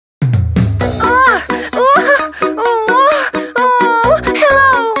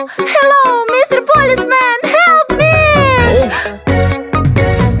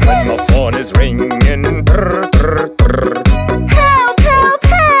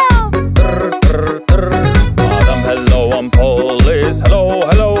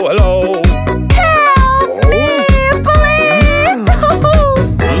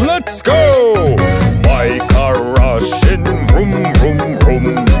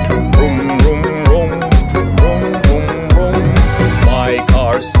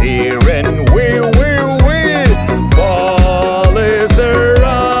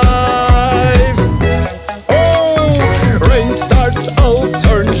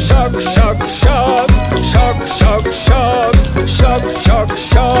Shuk, shuk, shuk. Shuk, shuk, shuk. Shuk, shuk,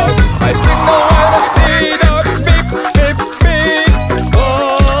 shuk. I signal when I see dogs beep, beep, beep.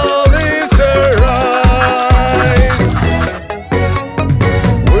 Police arise.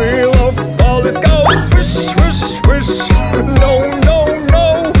 Wheel of police goes swish, swish, swish. No, no, no.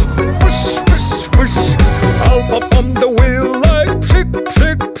 Whoosh, whoosh, whoosh. I'll pop on the wheel like pshik,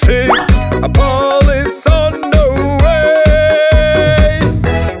 pshik, pshik. A police on the way.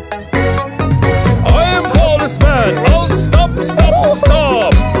 I am Policeman. Oh, stop, stop,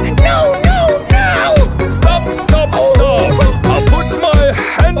 stop. No, no, no! Stop, stop, stop. I'll put my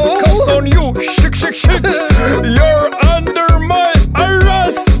handcuffs on you. Shik, shik, shik. You're under my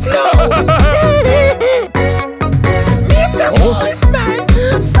arrest. Mr. Policeman!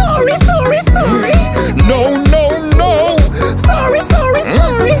 Sorry, sorry, sorry! No, no, no. Sorry, sorry,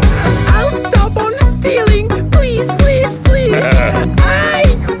 sorry! I'll stop on stealing! Please, please, please! I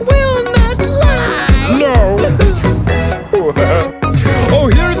will not lie! No. Oh,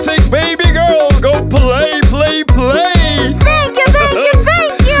 here, take baby girl. Go play, play, play. Thank you, thank you,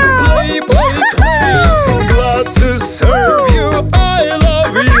 thank you! Play, play, play. Glad to serve you. I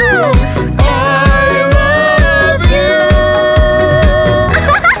love you. I love you.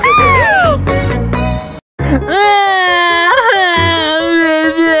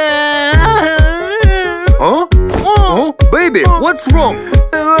 Huh? Oh, baby, what's wrong?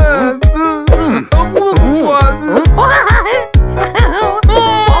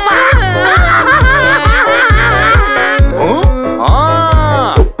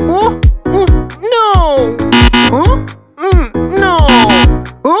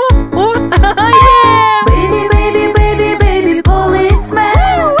 Baby, baby, baby, baby,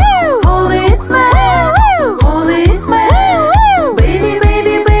 policeman! Policeman! Policeman! Baby,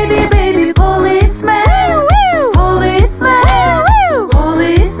 baby, baby, baby, policeman! Policeman!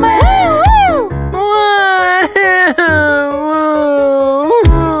 Policeman!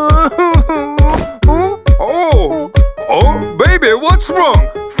 Oh, baby, what's wrong?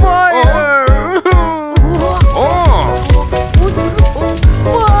 Fire! Oh.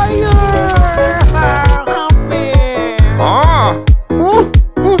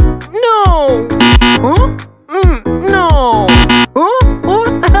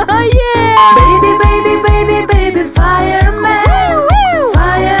 Baby, baby, baby, baby, fireman!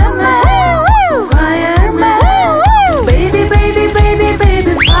 Fireman! Fireman! Baby, baby, baby,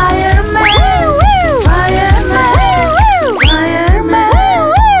 baby, fireman! Fireman! Fireman!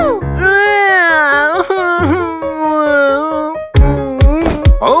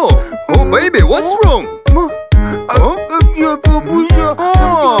 Oh, baby, what's wrong?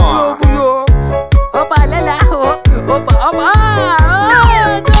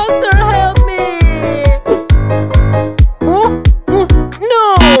 Doctor, help me!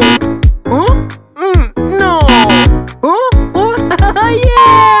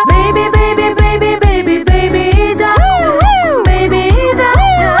 Baby, baby, baby, baby, baby doctor! Baby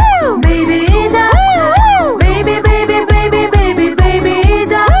doctor! Baby doctor! Baby, baby, baby, baby, baby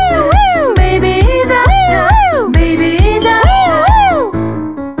doctor! Baby doctor! Baby doctor!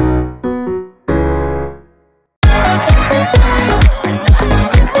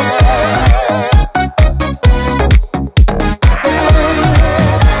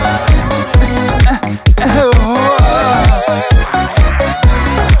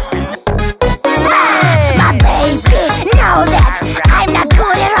 My baby, know that I'm not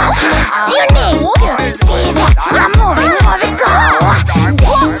good at all. You need to see that I'm moving slow.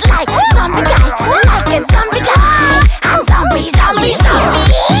 Dance like a zombie guy, like a zombie guy. I'm zombie, zombie,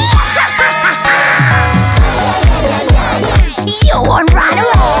 zombie. You won't run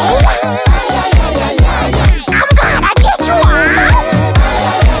away. I'm gonna get you on.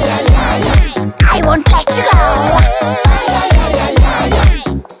 I won't let you go.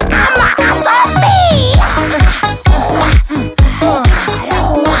 I'm a zombie.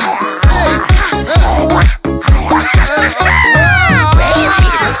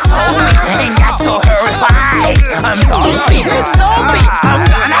 Zombie, ain't that so horrifying? I'm zombie, zombie, I'm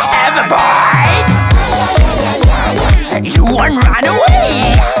gonna have a bite. You won't run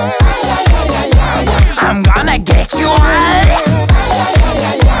away. I'm gonna get you all.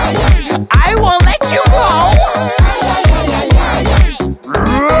 I won't let you go.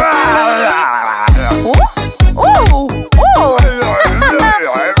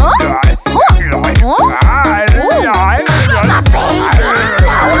 My baby,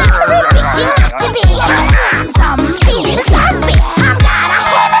 slowly repeating after me. Zombie,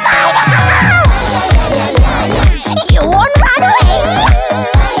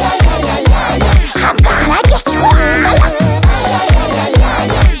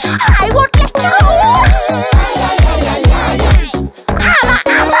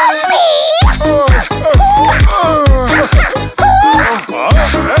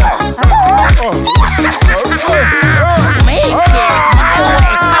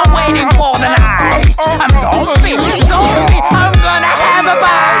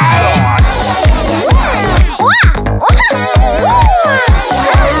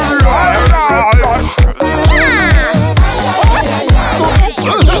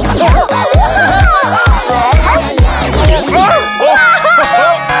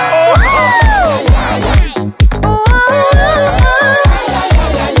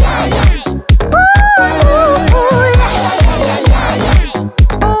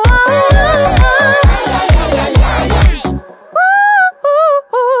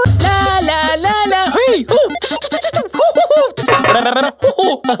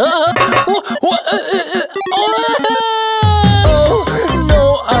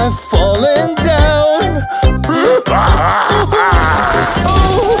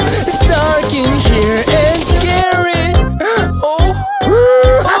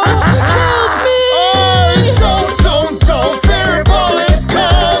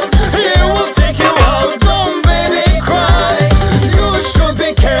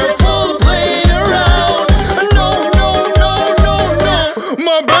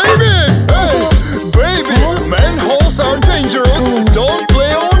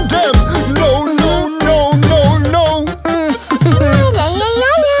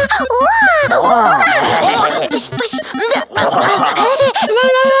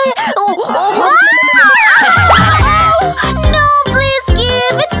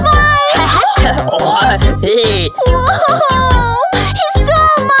 Whoa! He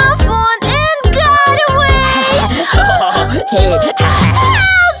stole my phone and got away! Help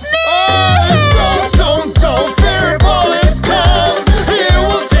me! Don't fear, police comes. He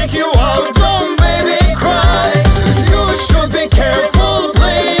will take you out. Don't baby cry. You should be careful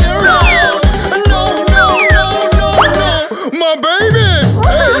playing around. No, my baby.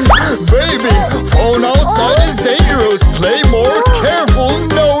 Hey, baby, phone outside is dangerous. Play more careful.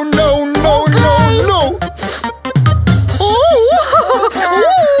 No.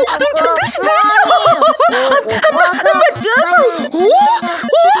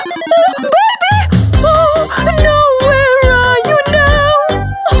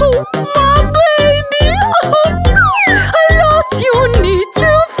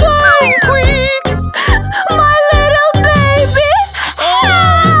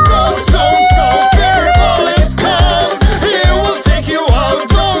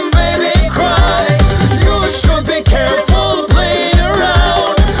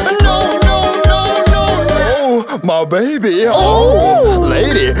 My baby,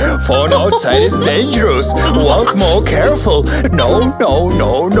 lady, phone outside is dangerous. Walk more careful. No.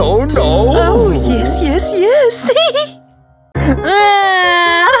 Oh, yes.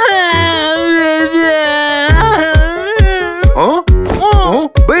 Huh?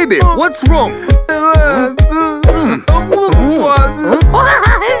 Baby, what's wrong?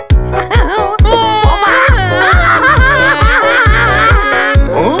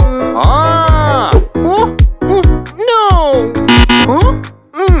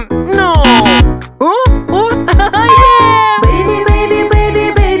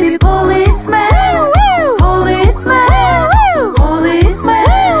 Baby, policeman. Policeman.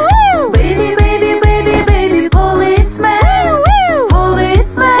 Baby, policeman.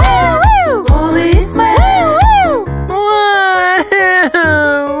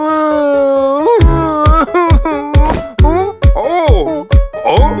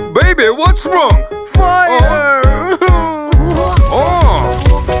 Oh, baby, what's wrong? Fire!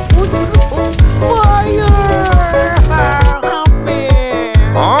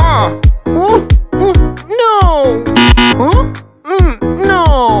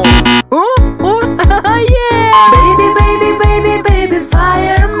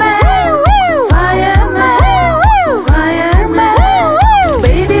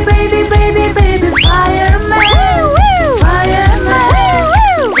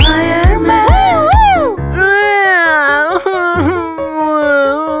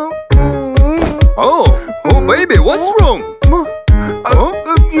 Baby, what's wrong?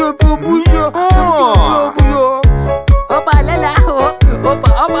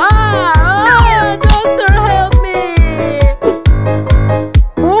 Doctor, help me!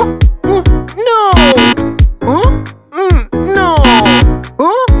 No! No!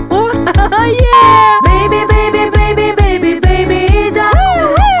 Yeah! Baby, doctor! Baby, doctor!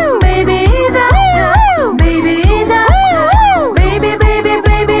 Baby, doctor! Baby, doctor! Baby,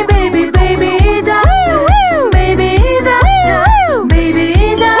 doctor!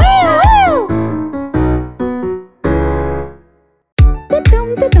 Baby, doctor!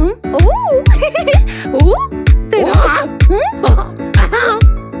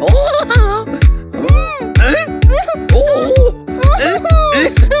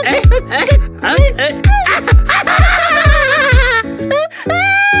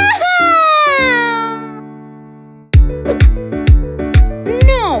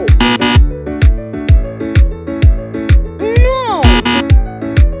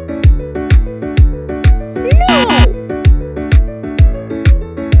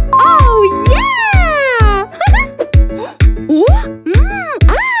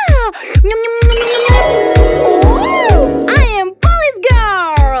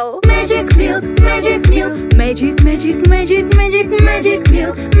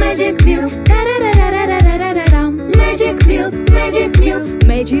 Magic milk, da-da-da-da-da-da-da-da-dum. Magic milk, magic milk,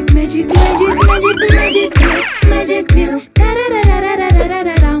 magic milk,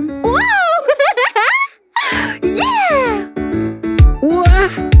 da-da-da-da-da-da-da-dum. Wow! Yeah!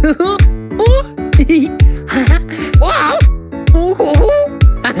 Wow!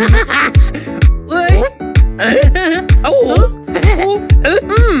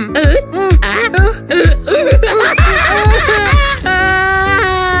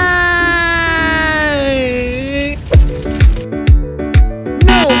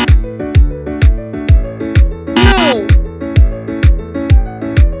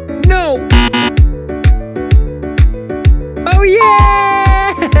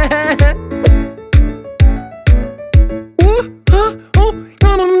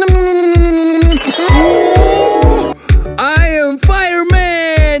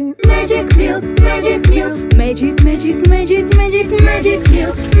 magic, magic, magic, magic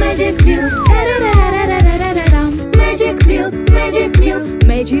milk, magic milk. Da-da-da-da-da-da-da-da-dum. Magic milk, magic milk,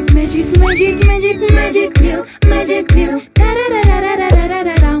 magic, magic, magic, magic, magic milk, magic milk.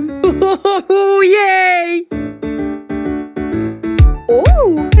 Da-da-da-da-da-da-da-dum. Yay!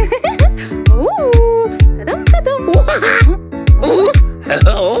 Ooh. Ooh. Ta-dum, ta-dum. Oh.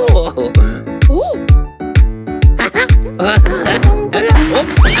 Ooh.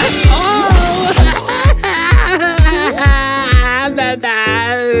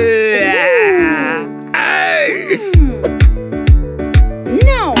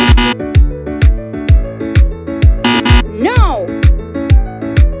 No. No.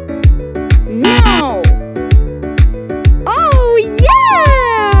 No. Oh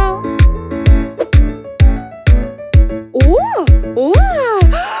yeah. Whoa. Whoa.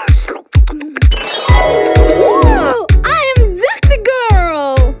 Whoa. I am Dr.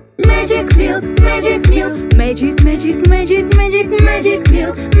 Girl. Magic milk, magic milk, magic, magic, magic, magic, magic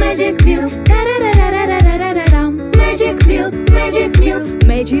milk, magic milk. Da-da-da-da-da-da-da-da-dum. Magic milk, magic milk,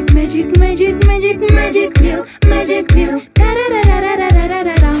 magic, magic, magic, magic, magic milk, magic milk.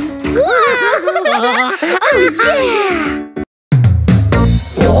 Da-da-da-da-da-da-da-dum. Oh yeah!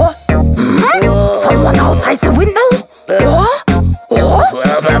 Someone outside the window?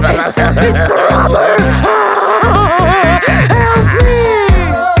 It's a robber! Help me!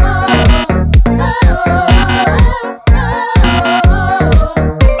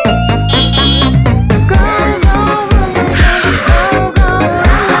 Go,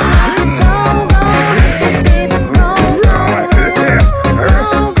 go, baby, go,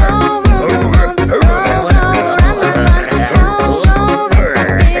 go.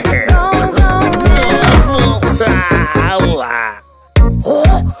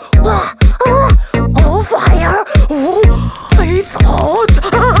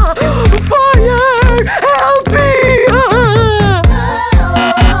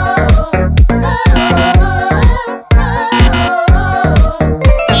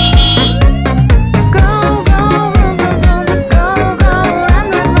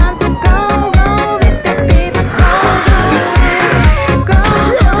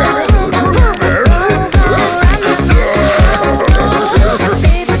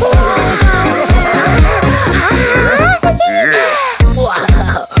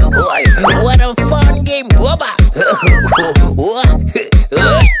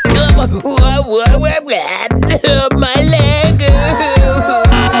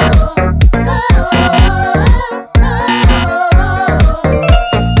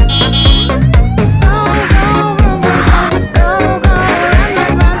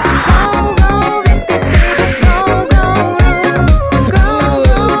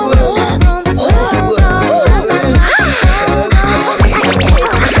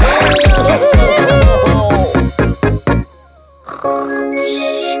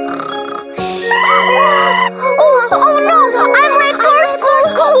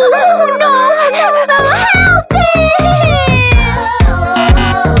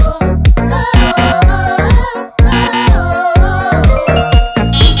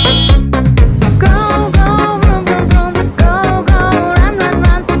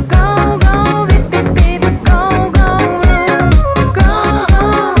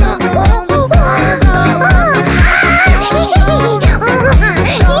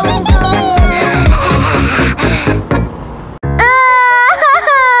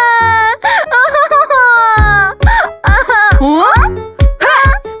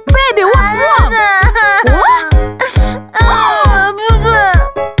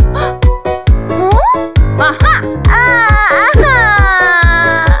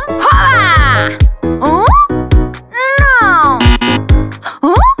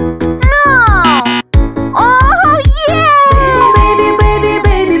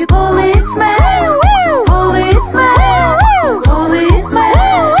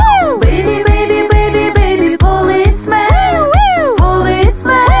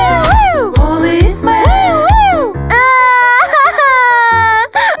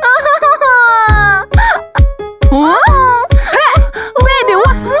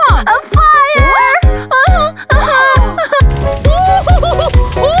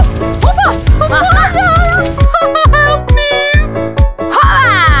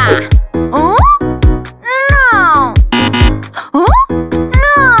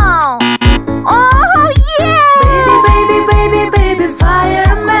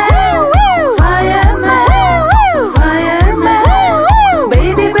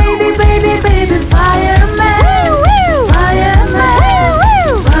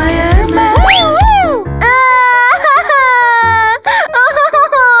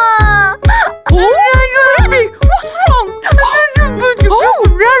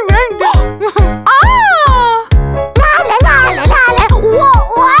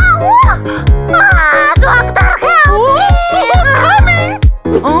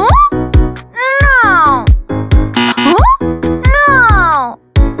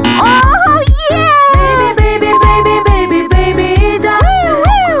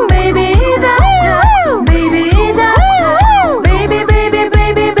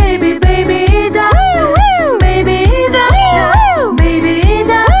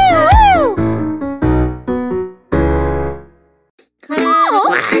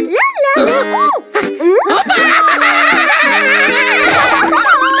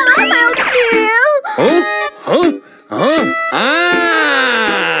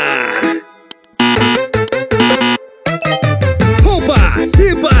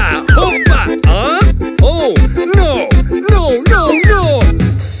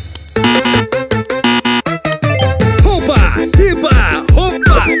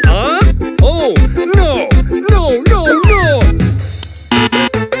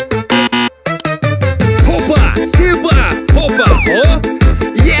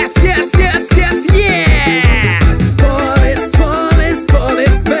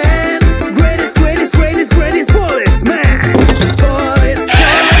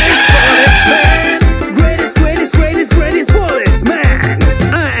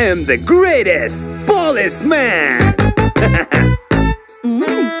 am the greatest policeman.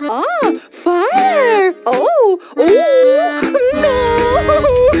 Fire! Oh, no!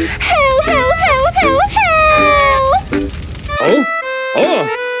 Help, help, help, help, help! Oh, oh,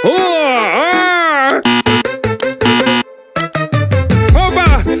 oh, ah! Hoppa,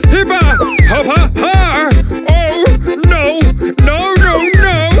 hippa, hoppa, ha! Oh, no, no, no,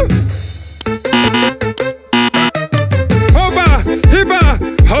 no! Hoppa, hippa,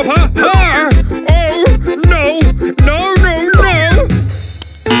 hoppa, ha! Oh, no, no, no, no!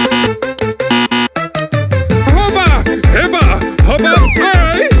 Hoppa, hippa, hoppa,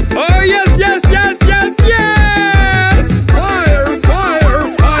 hey! Oh, yes, yes, yes, yes, yes! Fire, fire,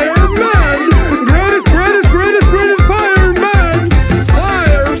 fireman! Greatest, greatest, greatest, greatest fireman!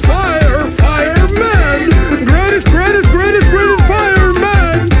 Fire, fire, fireman! Greatest, greatest, greatest, greatest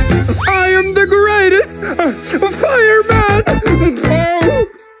fireman! I am the greatest fireman!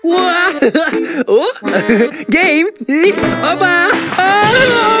 Oh, game. Oba.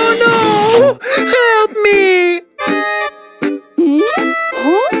 Oh no! Help me!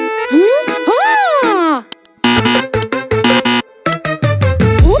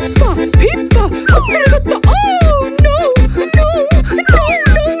 Hoppa, pippa, hoppa, oh no, no, no,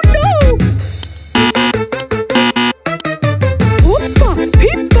 no, no! Hoppa,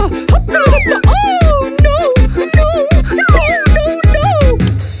 pippa, hoppa, oh no, no, no, no, no!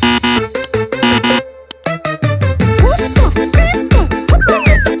 Hoppa, pippa, hoppa,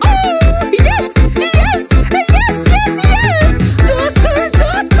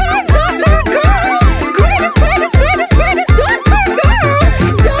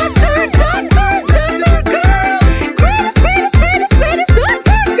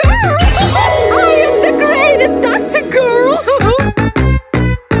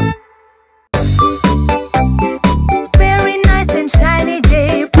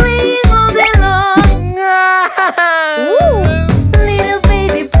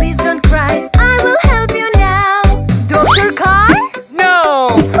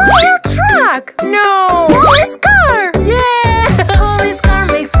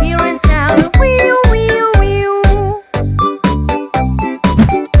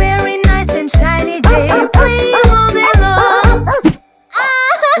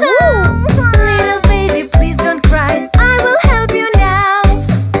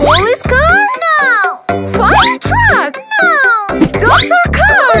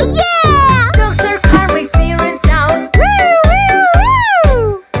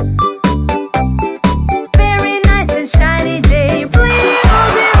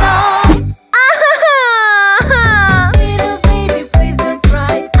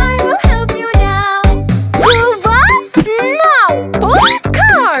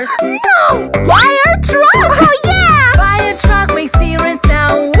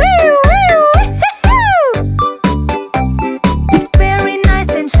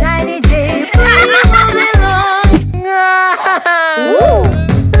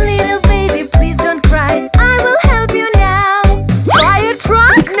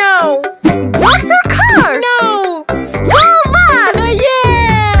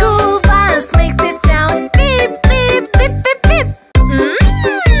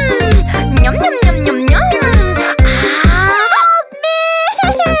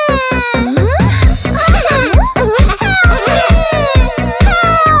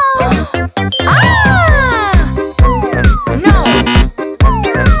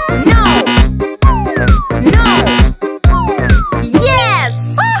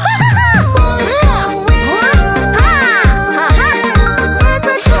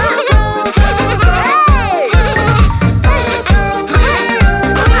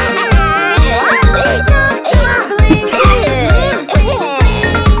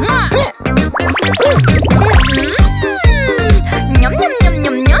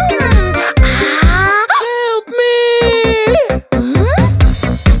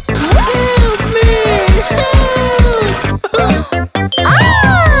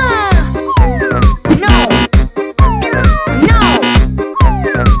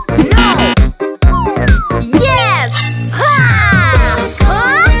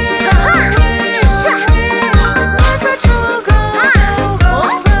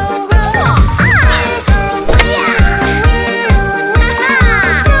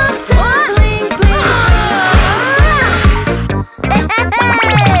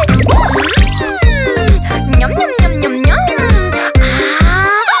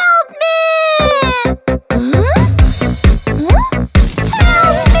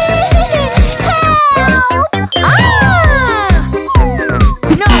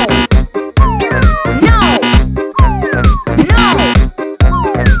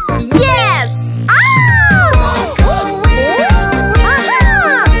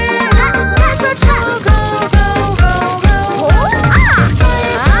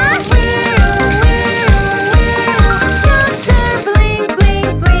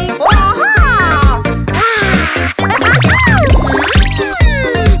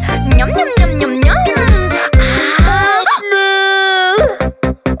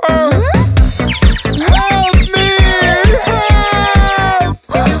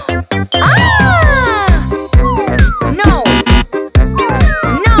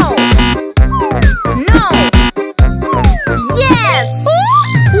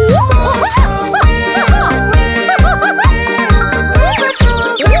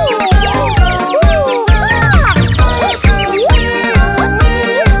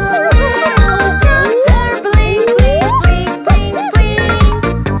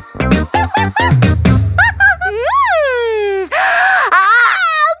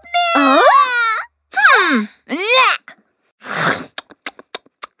 Nah.